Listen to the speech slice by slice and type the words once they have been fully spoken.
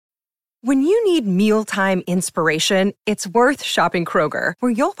When you need mealtime inspiration, it's worth shopping Kroger,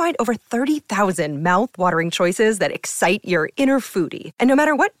 where you'll find over 30,000 mouth-watering choices that excite your inner foodie. And no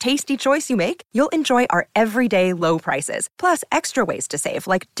matter what tasty choice you make, you'll enjoy our everyday low prices, plus extra ways to save,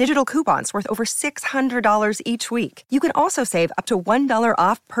 like digital coupons worth over $600 each week. You can also save up to $1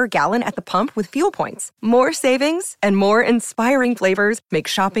 off per gallon at the pump with fuel points. More savings and more inspiring flavors make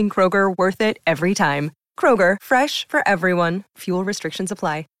shopping Kroger worth it every time. Kroger, fresh for everyone. Fuel restrictions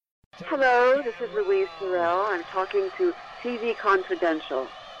apply. Hello, this is Louise Sorrell. I'm talking to TV Confidential,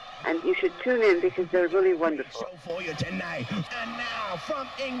 and you should tune in because they're really wonderful. Show for you tonight. And now from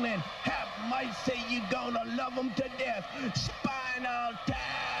England, have mercy, you gonna love them to death. Spinal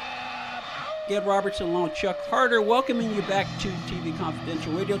Tap. Ed Robertson along with Chuck Harder, welcoming you back to TV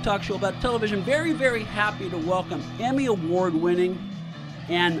Confidential radio talk show about television. Very, very happy to welcome Emmy Award-winning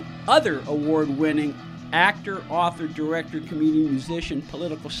and other award-winning actor, author, director, comedian, musician,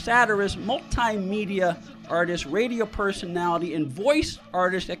 political satirist, multimedia artist, radio personality, and voice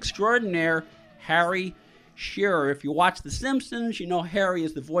artist extraordinaire, Harry Shearer. If you watch The Simpsons, you know Harry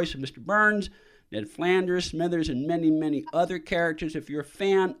is the voice of Mr. Burns, Ned Flanders, Smithers, and many, many other characters. If you're a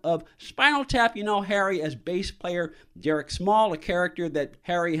fan of Spinal Tap, you know Harry as bass player Derek Small, a character that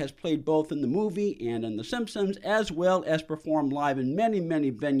Harry has played both in the movie and in The Simpsons, as well as performed live in many,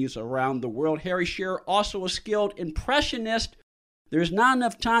 many venues around the world. Harry Shearer, also a skilled impressionist. There's not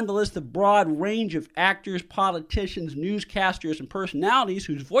enough time to list the broad range of actors, politicians, newscasters, and personalities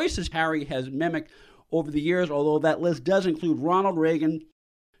whose voices Harry has mimicked over the years, although that list does include Ronald Reagan,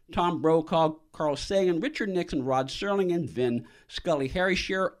 Tom Brokaw, Carl Sagan, Richard Nixon, Rod Serling, and Vin Scully. Harry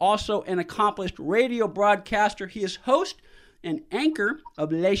Shearer, also an accomplished radio broadcaster. He is host and anchor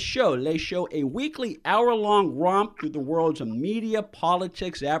of Les Show. Les Show, a weekly hour-long romp through the worlds of media,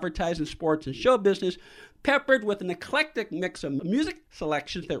 politics, advertising, sports, and show business, peppered with an eclectic mix of music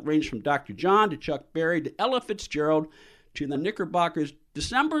selections that range from Dr. John to Chuck Berry to Ella Fitzgerald to the Knickerbockers.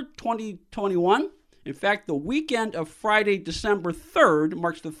 December 2021. In fact, the weekend of Friday, December 3rd,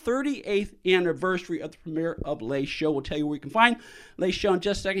 marks the 38th anniversary of the premiere of Les Show. We'll tell you where you can find Les Show in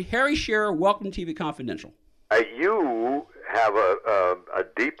just a second. Harry Shearer, welcome to TV Confidential. You have a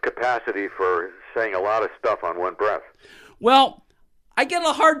deep capacity for saying a lot of stuff on one breath. Well, I get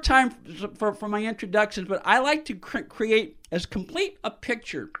a hard time for my introductions, but I like to create as complete a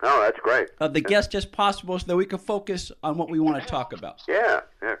picture that's great. Of the guest as possible so that we can focus on what we want to talk about. Yeah,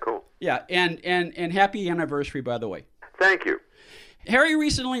 cool. Yeah, and happy anniversary, by the way. Thank you. Harry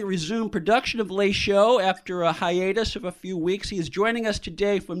recently resumed production of Les Show after a hiatus of a few weeks. He is joining us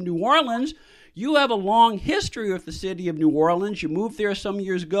today from New Orleans. You have a long history with the city of New Orleans. You moved there some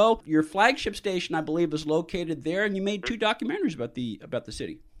years ago. Your flagship station, I believe, is located there, and you made 2 documentaries about the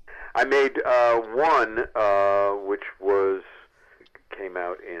city. I made one, which came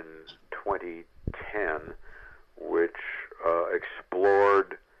out in 2010, which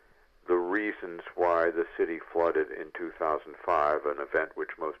explored the reasons why the city flooded in 2005, an event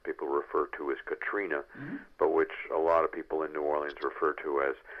which most people refer to as Katrina, but which a lot of people in New Orleans refer to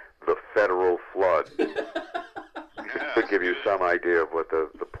as the federal flood. To give you some idea of what the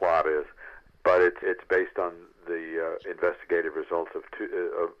plot is. But it's based on the investigative results of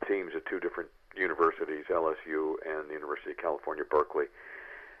teams at 2 different universities, LSU and the University of California, Berkeley.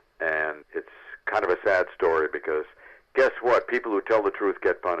 And it's kind of a sad story because guess what? People who tell the truth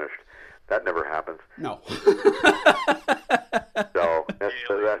get punished. That never happens. No. So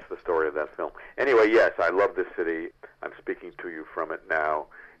that's the story of that film. Anyway, yes, I love this city. I'm speaking to you from it now.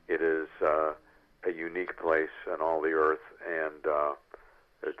 It is a unique place on all the earth, and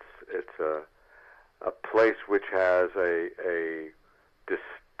it's a place which has a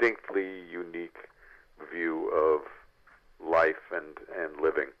distinctly unique view of life and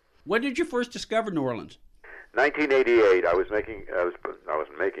living. When did you first discover New Orleans? 1988. I was acting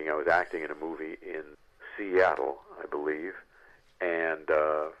in a movie in Seattle, I believe, and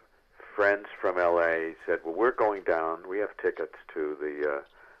friends from LA said, "Well, we're going down. We have tickets to the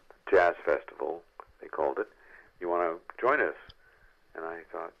jazz festival," they called it. "You want to join us?" And I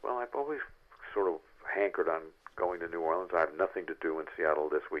thought, well, I've always sort of hankered on going to New Orleans. I have nothing to do in Seattle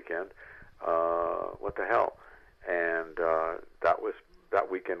this weekend. What the hell? And that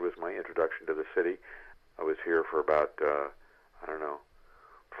weekend was my introduction to the city. I was here for about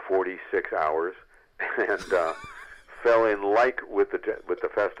 46 hours, and fell in like with the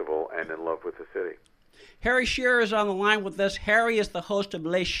festival and in love with the city. Harry Shearer is on the line with us. Harry is the host of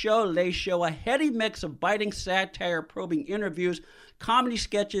Les Show. Les Show, a heady mix of biting satire, probing interviews, comedy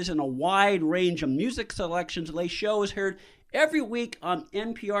sketches, and a wide range of music selections. Les Show is heard every week on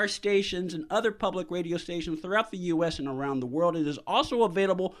NPR stations and other public radio stations throughout the U.S. and around the world. It is also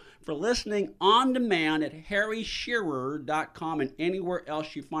available for listening on demand at harryshearer.com and anywhere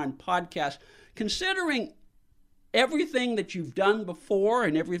else you find podcasts. Considering everything that you've done before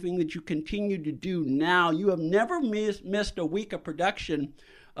and everything that you continue to do now, you have never missed a week of production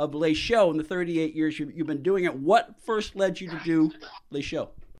of Les Show in the 38 years you've been doing it. What first led you to do Les Show?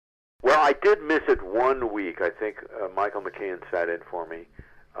 Well, I did miss it 1 week. I think Michael McKeon sat in for me.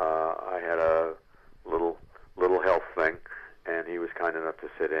 I had a little health thing, and he was kind enough to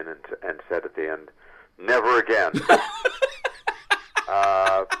sit in and said at the end, "Never again."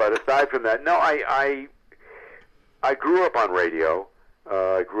 But aside from that, no, I grew up on radio.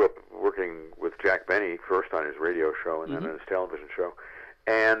 I grew up working with Jack Benny first on his radio show and then on his television show.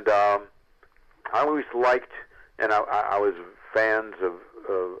 And I always liked, and I was a fan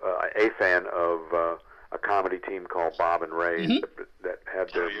of a comedy team called Bob and Ray that had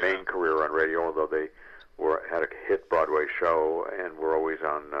their main career on radio, although they had a hit Broadway show and were always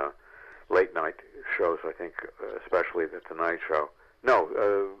on late night shows, I think, especially the Tonight Show.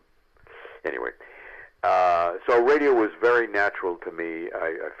 Anyway. So radio was very natural to me.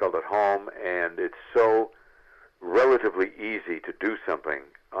 I felt at home, and it's so relatively easy to do something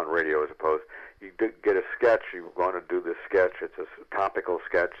on radio as opposed. You get a sketch, you want to do this sketch, it's a topical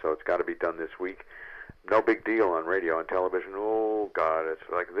sketch, so it's got to be done this week. No big deal on radio. On television, oh God, it's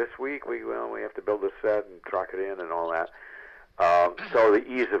like this week we have to build a set and truck it in and all that. So the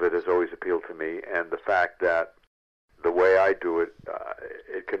ease of it has always appealed to me, and the fact that the way I do it,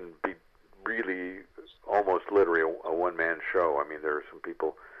 it can be really almost literally a one-man show. I mean, there are some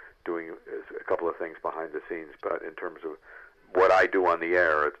people doing a couple of things behind the scenes, but in terms of what I do on the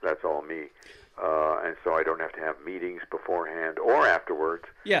air, that's all me. And so I don't have to have meetings beforehand or afterwards.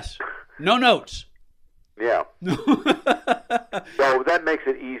 Yes. No notes. Yeah. So that makes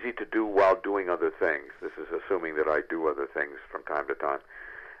it easy to do while doing other things. This is assuming that I do other things from time to time.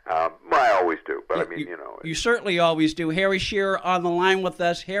 Well, I always do, but I mean, you know. You certainly always do. Harry Shearer on the line with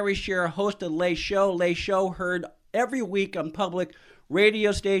us. Harry Shearer hosted Les Show. Les Show heard every week on public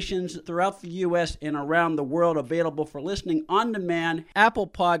radio stations throughout the U.S. and around the world, available for listening on demand, Apple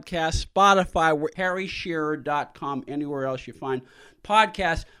Podcasts, Spotify, harryshearer.com, anywhere else you find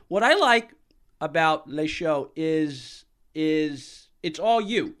podcasts. What I like about Les Show is it's all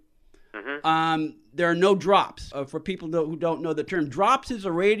you. There are no drops. For people who don't know the term, drops is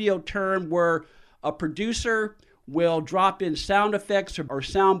a radio term where a producer will drop in sound effects or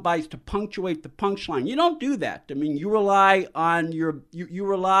sound bites to punctuate the punchline. You don't do that. I mean, you rely on you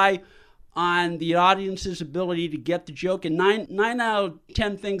rely on the audience's ability to get the joke. And nine out of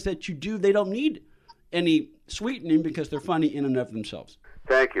 10 things that you do, they don't need any sweetening because they're funny in and of themselves.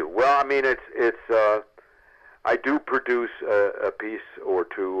 Thank you. Well, I mean, it's I do produce a piece or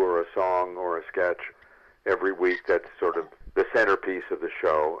two or a song or a sketch every week. That's sort of the centerpiece of the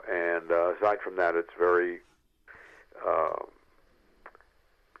show. And aside from that, it's very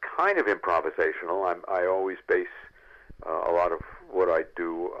kind of improvisational. I always base a lot of what I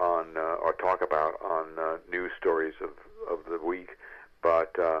do on or talk about on news stories of the week.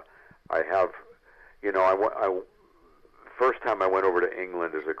 But I have, first time I went over to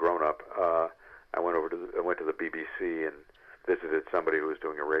England as a grown-up, I went to the BBC and visited somebody who was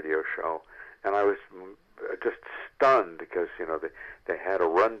doing a radio show, and I was just stunned because they had a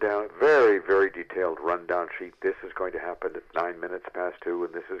rundown, very very detailed rundown sheet. This is going to happen at 9 minutes past 2,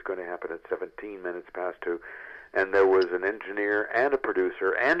 and this is going to happen at 17 minutes past 2, and there was an engineer and a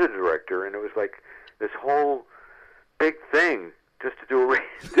producer and a director, and it was like this whole big thing just to do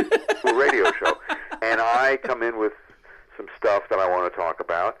a radio show, and I come in with some stuff that I want to talk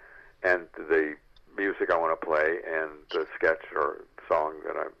about, and the music I want to play, and the sketch or song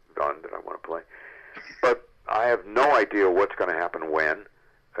that I've done that I want to play. But I have no idea what's going to happen when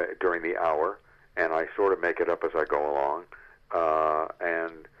during the hour, and I sort of make it up as I go along.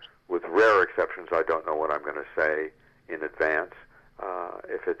 And with rare exceptions, I don't know what I'm going to say in advance.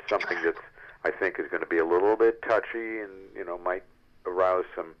 If it's something that I think is going to be a little bit touchy and might arouse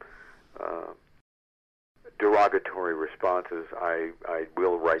some derogatory responses, I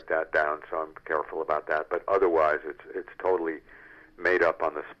will write that down, so I'm careful about that. But otherwise, it's totally made up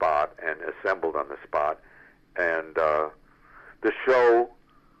on the spot and assembled on the spot. And the show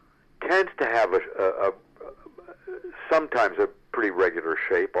tends to have sometimes a pretty regular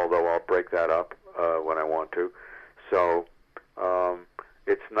shape, although I'll break that up when I want to. So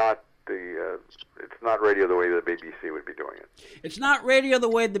it's not radio the way the BBC would be doing it. It's not radio the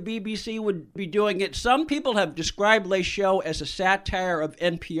way the BBC would be doing it. Some people have described Les Show as a satire of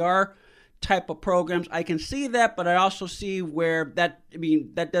NPR. type of programs. I can see that, but I also see where that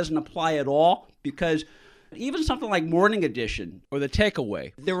doesn't apply at all, because even something like Morning Edition or The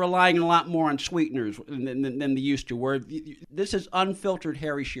Takeaway, they're relying a lot more on sweeteners than they used to, where this is unfiltered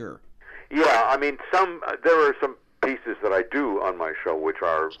Harry Shearer. Yeah, I mean, there are some pieces that I do on my show which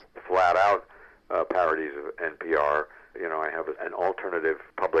are flat out parodies of NPR. You know, I have an alternative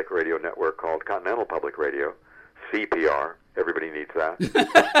public radio network called Continental Public Radio, CPR. Everybody needs that.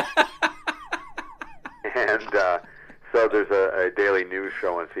 And so there's a daily news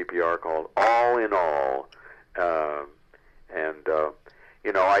show on CPR called All in All.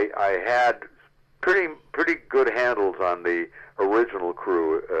 You know, I had pretty good handles on the original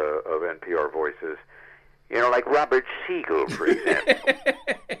crew of NPR voices. You know, like Robert Siegel, for example.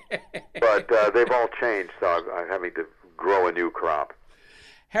 But they've all changed, so I'm having to grow a new crop.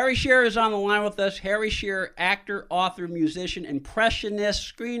 Harry Shearer is on the line with us. Harry Shearer, actor, author, musician,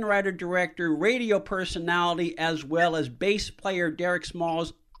 impressionist, screenwriter, director, radio personality, as well as bass player Derek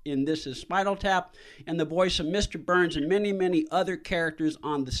Smalls in This Is Spinal Tap, and the voice of Mr. Burns and many, many other characters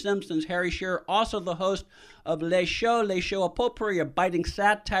on The Simpsons. Harry Shearer, also the host of Les Shows, a potpourri of biting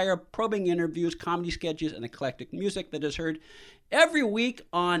satire, probing interviews, comedy sketches, and eclectic music that is heard every week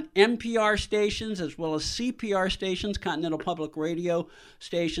on NPR stations as well as CPR stations, Continental Public Radio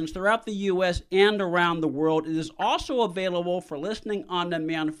stations throughout the U.S. and around the world. It is also available for listening on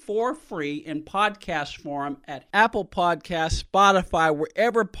demand for free in podcast form at Apple Podcasts, Spotify,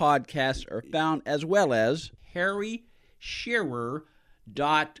 wherever podcasts are found, as well as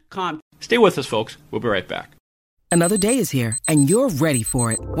harryshearer.com. Stay with us, folks. We'll be right back. Another day is here, and you're ready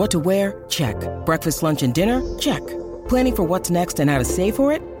for it. What to wear? Check. Breakfast, lunch, and dinner? Check. Planning for what's next and how to save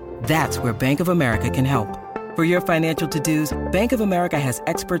for it? That's where Bank of America can help. For your financial to-dos, Bank of America has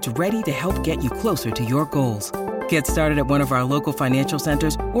experts ready to help get you closer to your goals. Get started at one of our local financial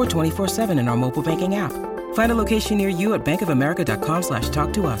centers or 24/7 in our mobile banking app. Find a location near you at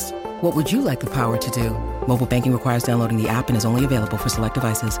bankofamerica.com/talktous. What would you like the power to do? Mobile banking requires downloading the app and is only available for select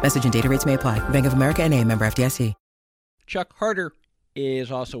devices. Message and data rates may apply. Bank of America N.A., member FDIC. Chuck Harder is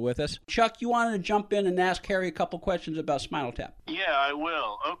also with us. Chuck, you wanted to jump in and ask Harry a couple questions about Spinal Tap. Yeah, I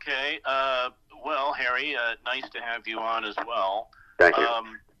will. Okay. Well, Harry, nice to have you on as well. Thank you.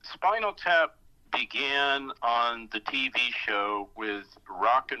 Spinal Tap began on the TV show with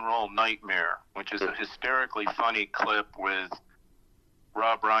Rock and Roll Nightmare, which is a hysterically funny clip with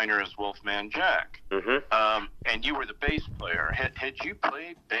Rob Reiner as Wolfman Jack. Mm-hmm. And you were the bass player. Had you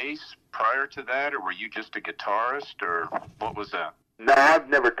played bass prior to that, or were you just a guitarist, or what was that? No, I've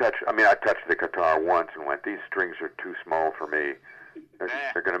never touched. I mean, I touched the guitar once and went, these strings are too small for me.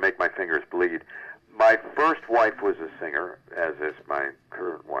 They're going to make my fingers bleed. My first wife was a singer, as is my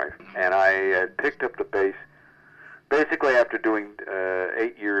current wife, and I picked up the bass basically after doing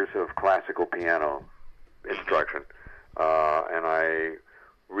 8 years of classical piano instruction. And I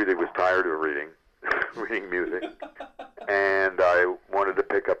really was tired of reading music, and I wanted to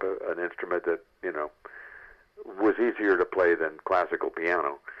pick up an instrument that, you know, was easier to play than classical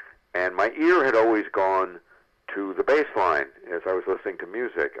piano. And my ear had always gone to the bass line as I was listening to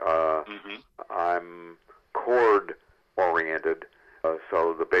music. I'm chord-oriented,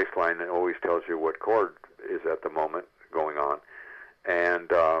 so the bass line always tells you what chord is at the moment going on.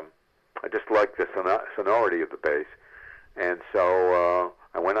 And I just like the sonority of the bass. And so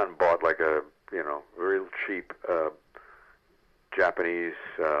I went out and bought like a, you know, very cheap Japanese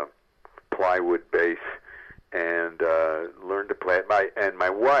plywood bass, and learned to play it. My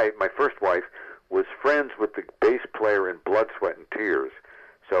first wife, was friends with the bass player in Blood, Sweat, and Tears.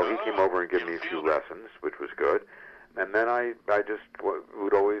 So he came over and gave me a few lessons, which was good. And then I just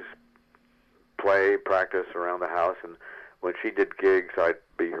would always practice around the house. And when she did gigs, I'd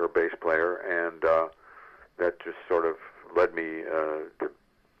be her bass player. And that just sort of led me to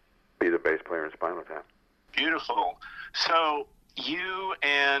be the bass player in Spinal Tap. Beautiful. So you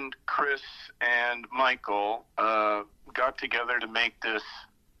and Chris and Michael got together to make this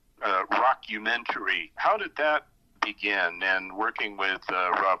rockumentary. How did that begin, and working with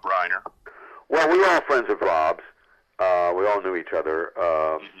Rob Reiner? Well, we were all friends of Rob's. We all knew each other.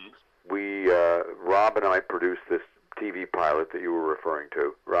 Rob and I produced this TV pilot that you were referring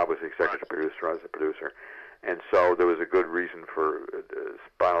to. Rob was the executive producer, I was the producer. And so there was a good reason for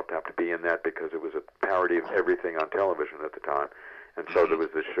Spinal Tap to be in that, because it was a parody of everything on television at the time. And so there was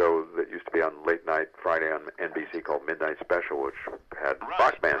this show that used to be on late night Friday on NBC called Midnight Special, which had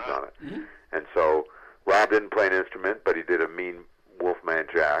rock bands on it. Mm-hmm. And so Rob didn't play an instrument, but he did a mean Wolfman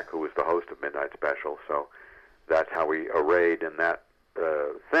Jack, who was the host of Midnight Special. So that's how we arrayed in that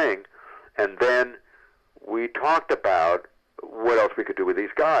thing. And then we talked about what else we could do with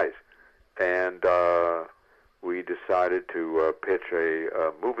these guys. and we decided to pitch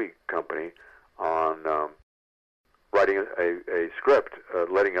a movie company on writing a script,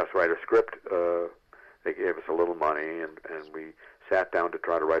 letting us write a script. They gave us a little money, and we sat down to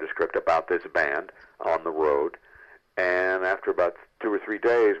try to write a script about this band on the road. And after about 2 or 3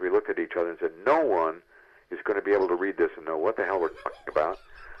 days, we looked at each other and said, no one is going to be able to read this and know what the hell we're talking about.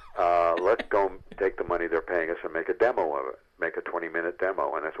 Let's go take the money they're paying us and make a demo of it, make a 20-minute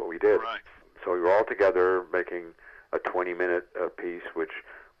demo, and that's what we did. Right. So we were all together making a 20-minute piece, which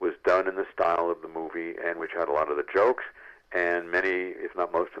was done in the style of the movie and which had a lot of the jokes and many, if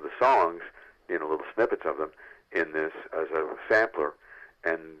not most of the songs, little snippets of them in this as a sampler.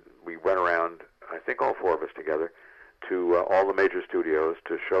 And we went around, I think all 4 of us together, to all the major studios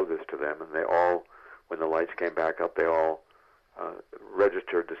to show this to them, and they all, when the lights came back up, they all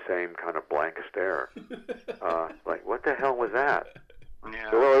registered the same kind of blank stare. Like, what the hell was that? Yeah.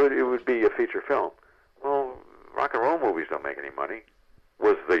 So, well, it would be a feature film. Well, rock and roll movies don't make any money,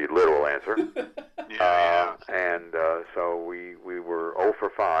 was the literal answer. Yeah. And so we were 0 for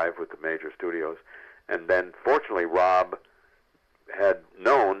 5 with the major studios. And then, fortunately, Rob had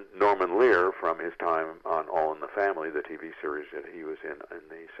known Norman Lear from his time on All in the Family, the TV series that he was in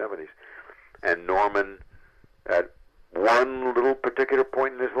the 70s. And Norman, at one little particular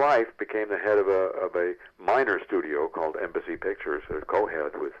point in his life, became the head of a minor studio called Embassy Pictures, a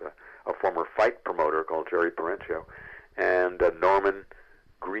co-head with a former fight promoter called Jerry Perenchio. And Norman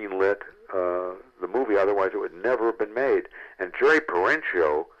greenlit the movie, otherwise it would never have been made. And Jerry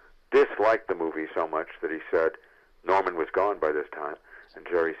Perenchio disliked the movie so much that he said, Norman was gone by this time, and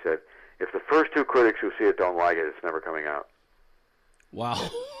Jerry said, if the first 2 critics who see it don't like it, it's never coming out. Wow.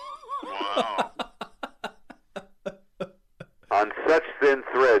 Wow. On such thin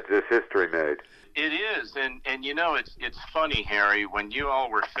threads is history made. It is, and it's funny, Harry, when you all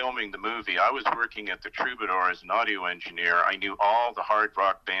were filming the movie, I was working at the Troubadour as an audio engineer. I knew all the hard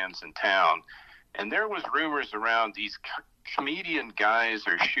rock bands in town, and there was rumors around these comedian guys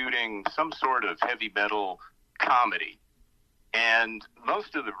are shooting some sort of heavy metal comedy. And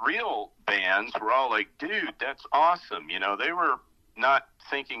most of the real bands were all like, dude, that's awesome. They were not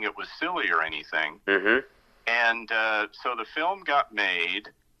thinking it was silly or anything. Mm-hmm. And so the film got made,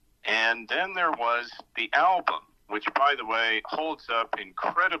 and then there was the album, which, by the way, holds up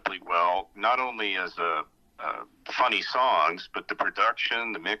incredibly well, not only as funny songs, but the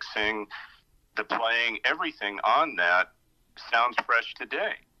production, the mixing, the playing, everything on that sounds fresh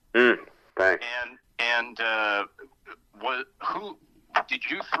today. Thanks. And who did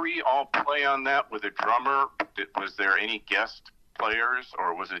you 3 all play on that with a drummer? Was there any guest players,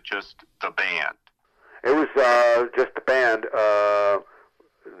 or was it just the band? It was just the band.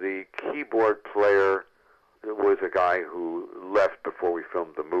 The keyboard player was a guy who left before we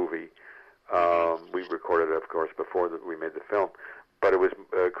filmed the movie. We recorded it, of course, before we made the film. But it was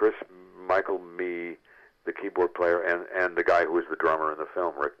Chris, Michael, me, the keyboard player, and the guy who was the drummer in the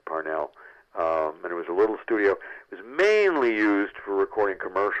film, Rick Parnell. And it was a little studio. It was mainly used for recording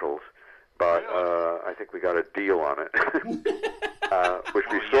commercials, but I think we got a deal on it, which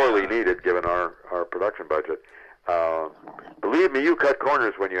we sorely needed given our production budget. Believe me, you cut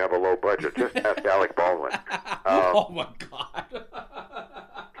corners when you have a low budget. Just ask Alec Baldwin. Oh, my God.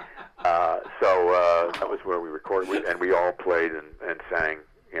 So that was where we recorded, and we all played and sang,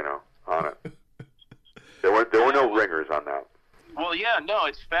 on it. There were no ringers on that. Well, yeah, no,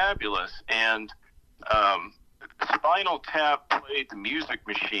 it's fabulous. And Spinal Tap played the Music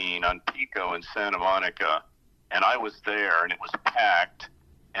Machine on Pico in Santa Monica, and I was there, and it was packed.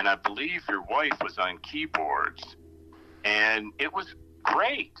 And I believe your wife was on keyboards, and it was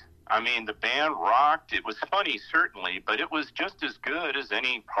great. I mean, the band rocked. It was funny, certainly, but it was just as good as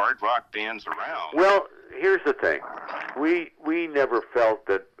any hard rock bands around. Well, here's the thing. We never felt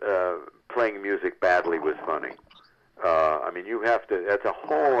that playing music badly was funny. I mean, you have to, that's a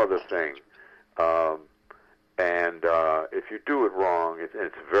whole other thing. And if you do it wrong,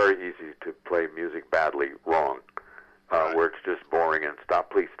 it's very easy to play music badly wrong, where it's just boring and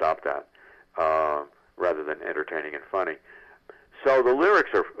please stop that, rather than entertaining and funny. So the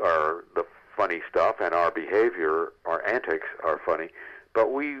lyrics are the funny stuff, and our behavior, our antics are funny,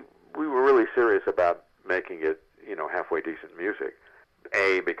 but we were really serious about making it, halfway decent music.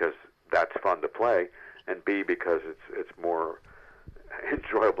 A, because that's fun to play, and B, because it's more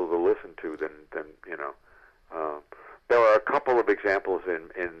enjoyable to listen to than there are a couple of examples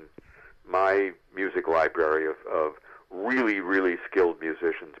in my music library of really, really skilled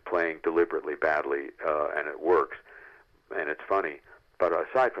musicians playing deliberately badly, and it works, and it's funny. But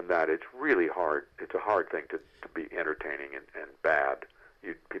aside from that, it's really hard. It's a hard thing to be entertaining and bad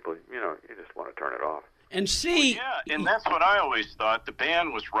people, you just want to turn it off. And see... Well, yeah, and that's what I always thought. The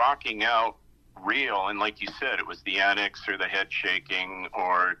band was rocking out real, and like you said, it was the antics or the head shaking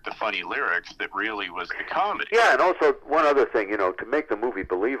or the funny lyrics that really was the comedy. Yeah, and also one other thing, to make the movie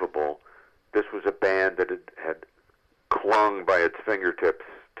believable, this was a band that had clung by its fingertips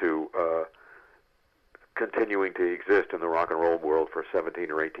to continuing to exist in the rock and roll world for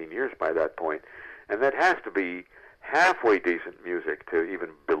 17 or 18 years by that point. And that has to be halfway decent music to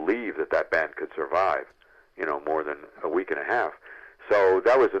even believe that band could survive, more than a week and a half. So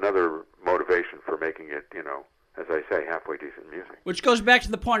that was another motivation for making it, as I say, halfway decent music. Which goes back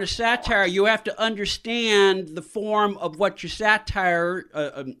to the point of satire. You have to understand the form of what you're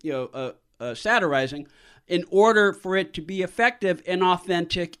satirizing in order for it to be effective and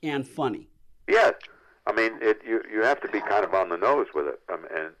authentic and funny. Yes. I mean, you have to be kind of on the nose with it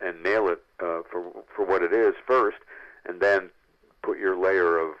and nail it for what it is first, and then put your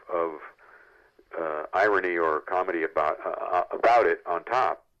layer of irony or comedy about it on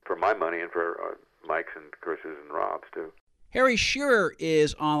top, for my money and for Mike's and Chris's and Rob's too. Harry Shearer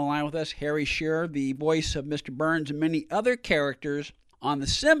is on the line with us. Harry Shearer, the voice of Mr. Burns and many other characters on The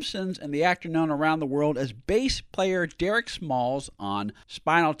Simpsons, and the actor known around the world as bass player Derek Smalls on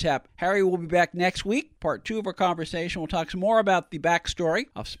Spinal Tap. Harry will be back next week. Part 2 of our conversation. We'll talk some more about the backstory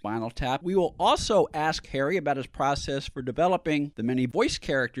of Spinal Tap. We will also ask Harry about his process for developing the many voice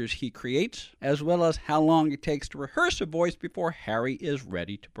characters he creates, as well as how long it takes to rehearse a voice before Harry is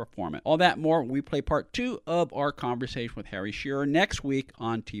ready to perform it. All that more when we play part 2 of our conversation with Harry Shearer next week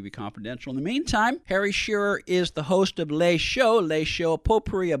on TV Confidential. In the meantime, Harry Shearer is the host of Les Show, a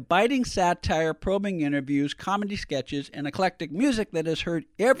potpourri of biting satire, probing interviews, comedy sketches, and eclectic music that is heard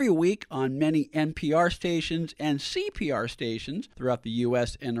every week on many NPR stations and CPR stations throughout the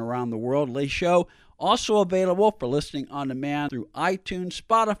U.S. and around the world. Les Show also available for listening on demand through iTunes,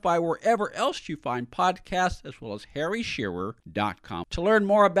 Spotify, wherever else you find podcasts, as well as harryshearer.com. To learn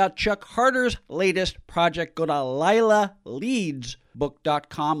more about Chuck Harder's latest project, go to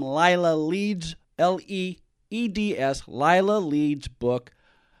LilaLeedsBook.com. Lila Leeds, L-E-E-D-S,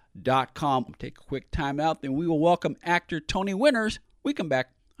 LilaLeedsBook.com. We'll take a quick time out, then we will welcome actor Tony Winters. We come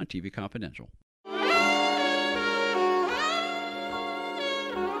back on TV Confidential.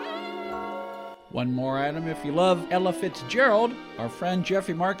 One more item. If you love Ella Fitzgerald, our friend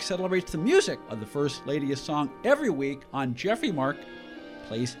Jeffrey Mark celebrates the music of the First Lady's song every week on Jeffrey Mark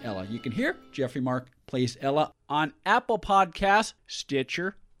Plays Ella. You can hear Jeffrey Mark Plays Ella on Apple Podcasts,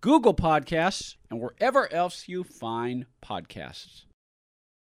 Stitcher, Google Podcasts, and wherever else you find podcasts.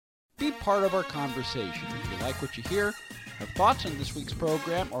 Be part of our conversation. If you like what you hear, have thoughts on this week's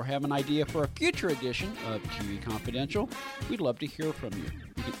program, or have an idea for a future edition of TV Confidential, we'd love to hear from you.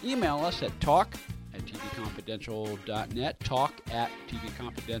 You can email us at talk@tvconfidential.net,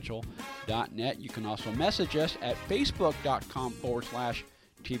 talk@tvconfidential.net. You can also message us at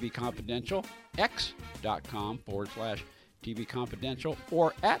facebook.com/tvconfidential, x.com/tvconfidential,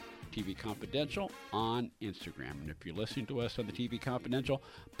 or at TV Confidential on Instagram. And if you're listening to us on the TV Confidential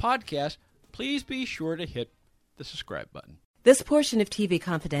podcast, please be sure to hit the subscribe button. This portion of TV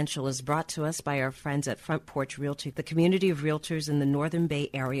Confidential is brought to us by our friends at Front Porch Realty, the community of realtors in the Northern Bay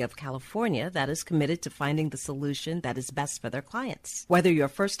area of California that is committed to finding the solution that is best for their clients. Whether you're a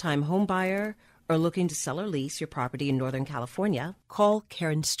first-time home buyer or looking to sell or lease your property in Northern California, call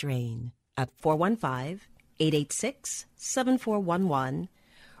Karen Strain at 415-886-7411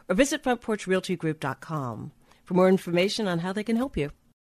 or visit FrontPorchRealtyGroup.com for more information on how they can help you.